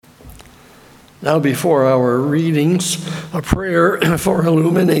Now, before our readings, a prayer for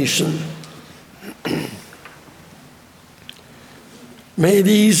illumination. May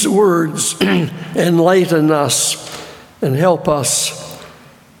these words enlighten us and help us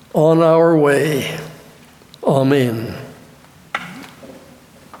on our way. Amen.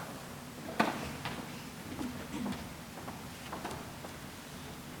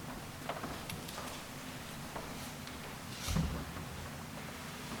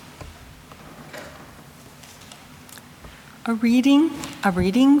 A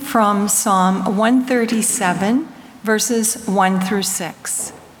reading from Psalm 137, verses 1 through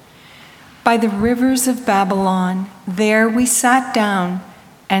 6. By the rivers of Babylon, there we sat down,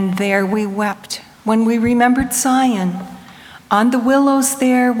 and there we wept, when we remembered Zion. On the willows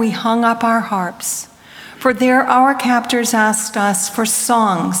there we hung up our harps. For there our captors asked us for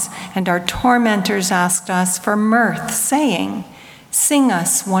songs, and our tormentors asked us for mirth, saying, "Sing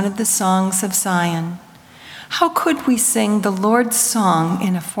us one of the songs of Zion." How could we sing the Lord's song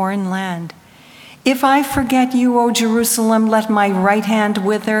in a foreign land? If I forget you, O Jerusalem, let my right hand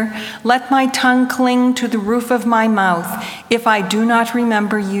wither, let my tongue cling to the roof of my mouth, if I do not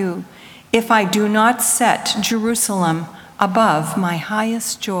remember you, if I do not set Jerusalem above my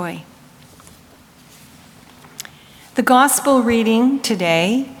highest joy. The gospel reading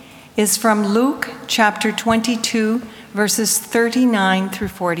today is from Luke chapter 22, verses 39 through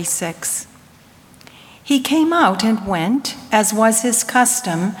 46. He came out and went, as was his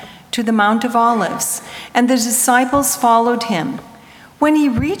custom, to the Mount of Olives, and the disciples followed him. When he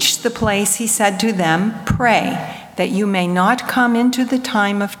reached the place, he said to them, "Pray that you may not come into the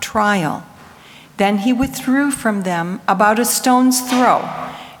time of trial." Then he withdrew from them about a stone's throw,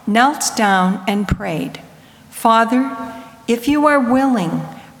 knelt down and prayed, "Father, if you are willing,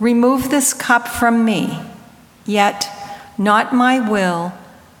 remove this cup from me. Yet not my will,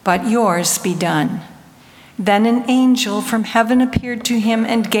 but yours be done." Then an angel from heaven appeared to him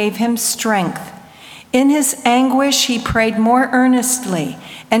and gave him strength. In his anguish he prayed more earnestly,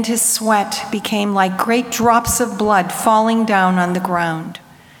 and his sweat became like great drops of blood falling down on the ground.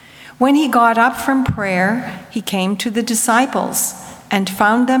 When he got up from prayer, he came to the disciples and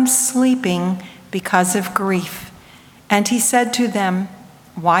found them sleeping because of grief. And he said to them,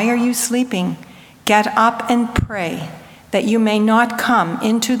 "Why are you sleeping? Get up and pray, that you may not come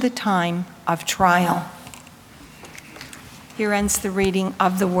into the time of trial." Here ends the reading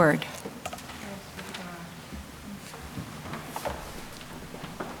of the word.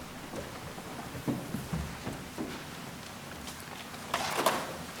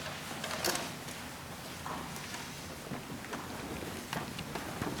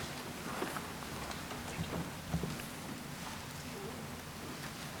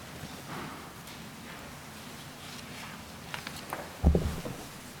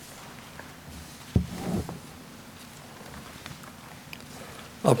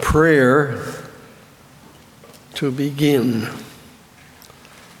 A prayer to begin.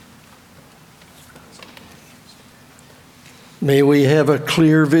 May we have a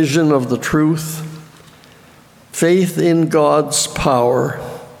clear vision of the truth, faith in God's power,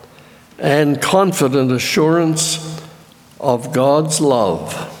 and confident assurance of God's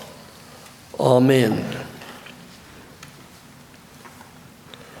love. Amen.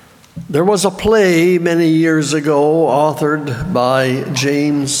 There was a play many years ago authored by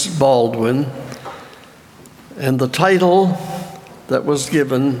James Baldwin, and the title that was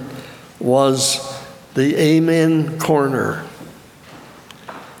given was The Amen Corner.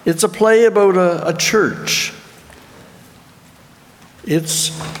 It's a play about a church.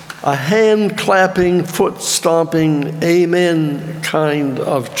 It's a hand-clapping, foot-stomping, amen kind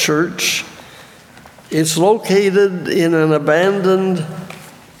of church. It's located in an abandoned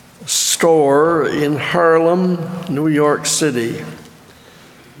store in Harlem, New York City.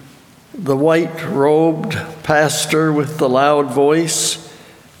 The white-robed pastor with the loud voice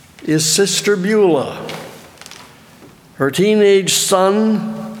is Sister Beulah. Her teenage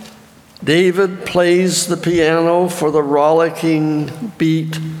son, David, plays the piano for the rollicking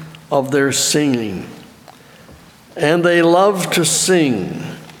beat of their singing. And they love to sing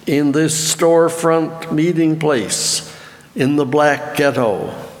in this storefront meeting place in the Black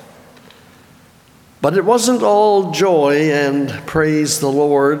Ghetto. But it wasn't all joy and praise the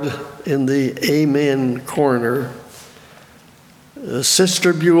Lord in the Amen Corner.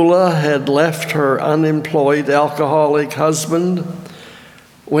 Sister Beulah had left her unemployed alcoholic husband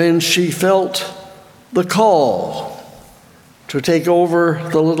when she felt the call to take over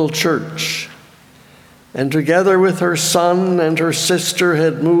the little church. And together with her son and her sister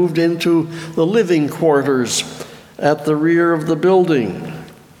had moved into the living quarters at the rear of the building.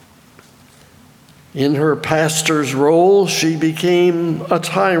 In her pastor's role, she became a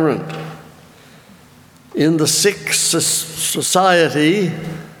tyrant. In the sick society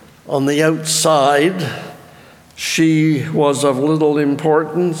on the outside, she was of little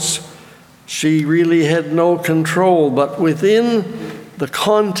importance. She really had no control, but within the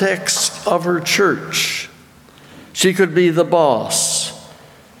context of her church, she could be the boss.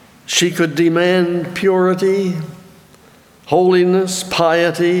 She could demand purity, holiness,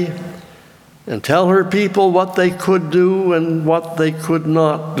 piety, and tell her people what they could do and what they could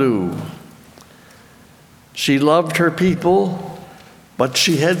not do. She loved her people, but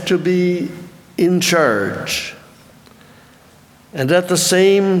she had to be in charge. And at the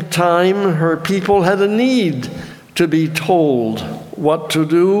same time, her people had a need to be told what to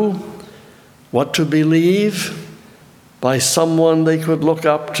do, what to believe, by someone they could look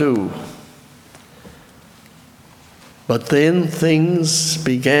up to. But then things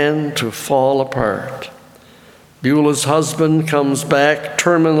began to fall apart. Beulah's husband comes back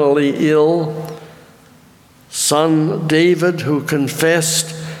terminally ill. Son David, who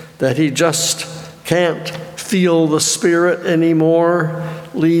confessed that he just can't feel the Spirit anymore,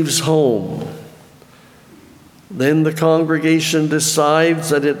 leaves home. Then the congregation decides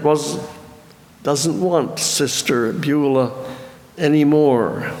that it doesn't want Sister Beulah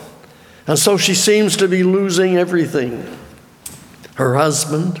anymore. And so she seems to be losing everything: her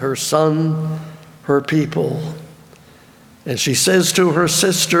husband, her son, her people. And she says to her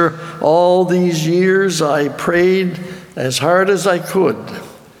sister, all these years I prayed as hard as I could.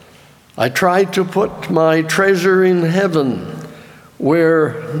 I tried to put my treasure in heaven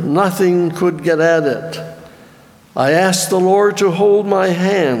where nothing could get at it. I asked the Lord to hold my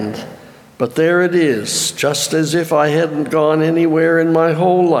hand, but there it is, just as if I hadn't gone anywhere in my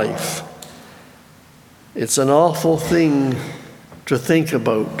whole life. It's an awful thing to think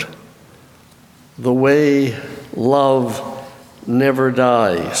about, the way love never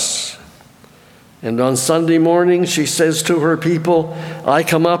dies. And on Sunday morning, she says to her people, I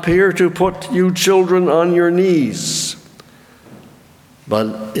come up here to put you children on your knees.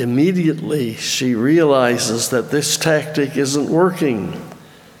 But immediately she realizes that this tactic isn't working.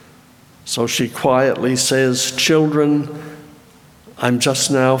 So she quietly says, children, I'm just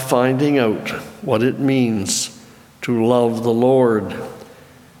now finding out what it means to love the Lord.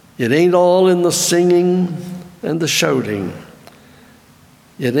 It ain't all in the singing and the shouting.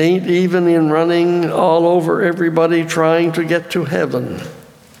 It ain't even in running all over everybody trying to get to heaven.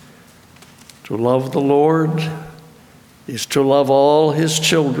 To love the Lord is to love all his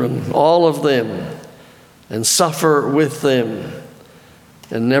children, all of them, and suffer with them,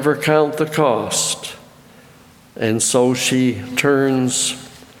 and never count the cost. And so she turns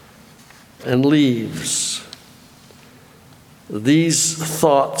and leaves. These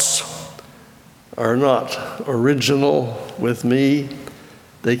thoughts are not original with me.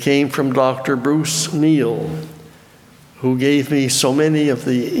 They came from Dr. Bruce Neal, who gave me so many of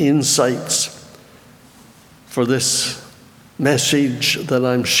the insights for this message that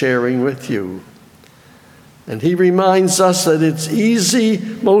I'm sharing with you. And he reminds us that it's easy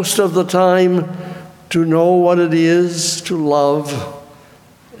most of the time to know what it is to love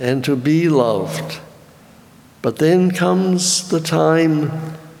and to be loved. But then comes the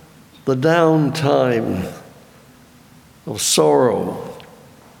time, the down time of sorrow,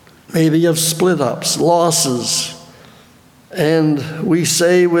 maybe of split-ups, losses. And we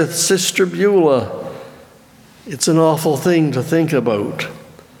say with Sister Beulah, it's an awful thing to think about,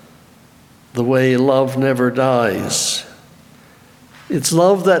 the way love never dies. It's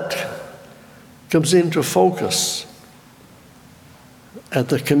love that comes into focus at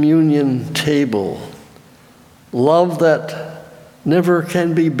the communion table. Love that never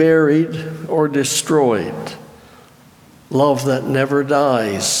can be buried or destroyed. Love that never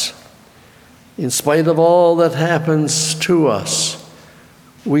dies. In spite of all that happens to us,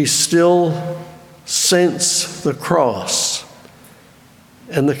 we still sense the cross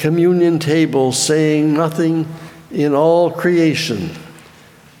and the communion table, saying nothing in all creation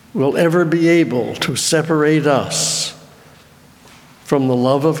will ever be able to separate us from the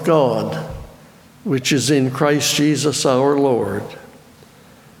love of God, which is in Christ Jesus our Lord.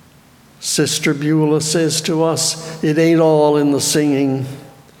 Sister Beulah says to us, it ain't all in the singing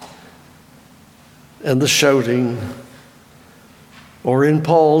and the shouting. Or in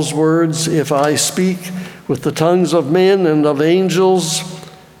Paul's words, if I speak with the tongues of men and of angels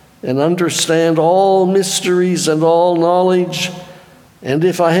and understand all mysteries and all knowledge, and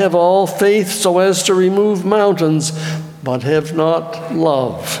if I have all faith so as to remove mountains, but have not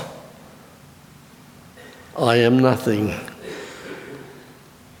love, I am nothing.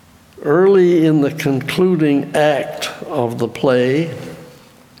 Early in the concluding act of the play,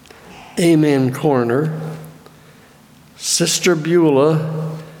 Amen Corner, Sister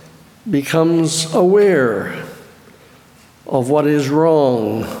Beulah becomes aware of what is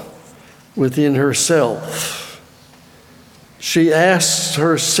wrong within herself. She asks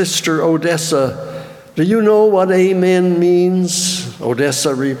her sister Odessa, "Do you know what amen means?"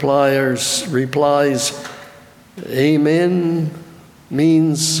 Odessa replies, "Amen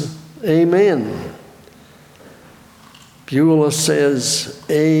means amen." Beulah says,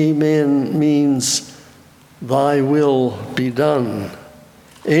 "Amen means thy will be done."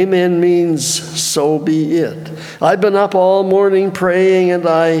 Amen means so be it. I've been up all morning praying and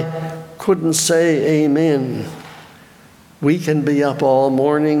I couldn't say amen. We can be up all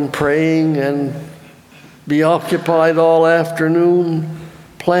morning praying and be occupied all afternoon,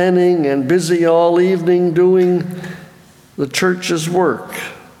 planning and busy all evening doing the church's work.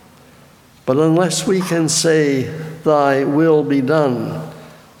 But unless we can say, "Thy will be done,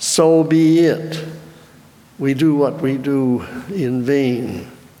 so be it," we do what we do in vain.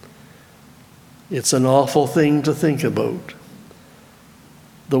 It's an awful thing to think about,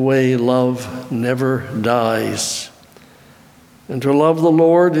 the way love never dies. And to love the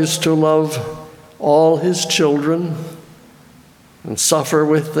Lord is to love all his children and suffer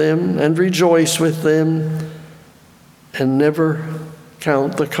with them and rejoice with them and never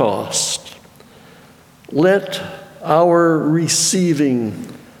count the cost. Let our receiving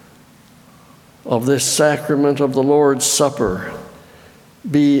of this sacrament of the Lord's Supper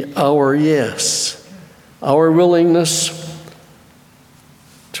be our yes, our willingness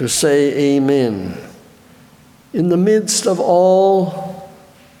to say amen. In the midst of all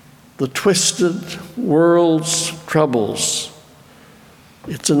the twisted world's troubles,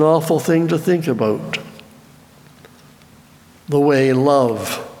 it's an awful thing to think about, the way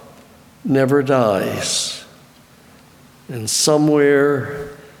love never dies. And somewhere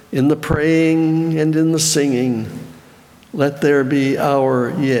in the praying and in the singing, let there be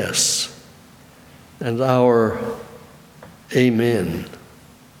our yes and our amen.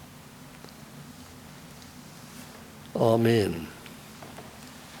 Amen.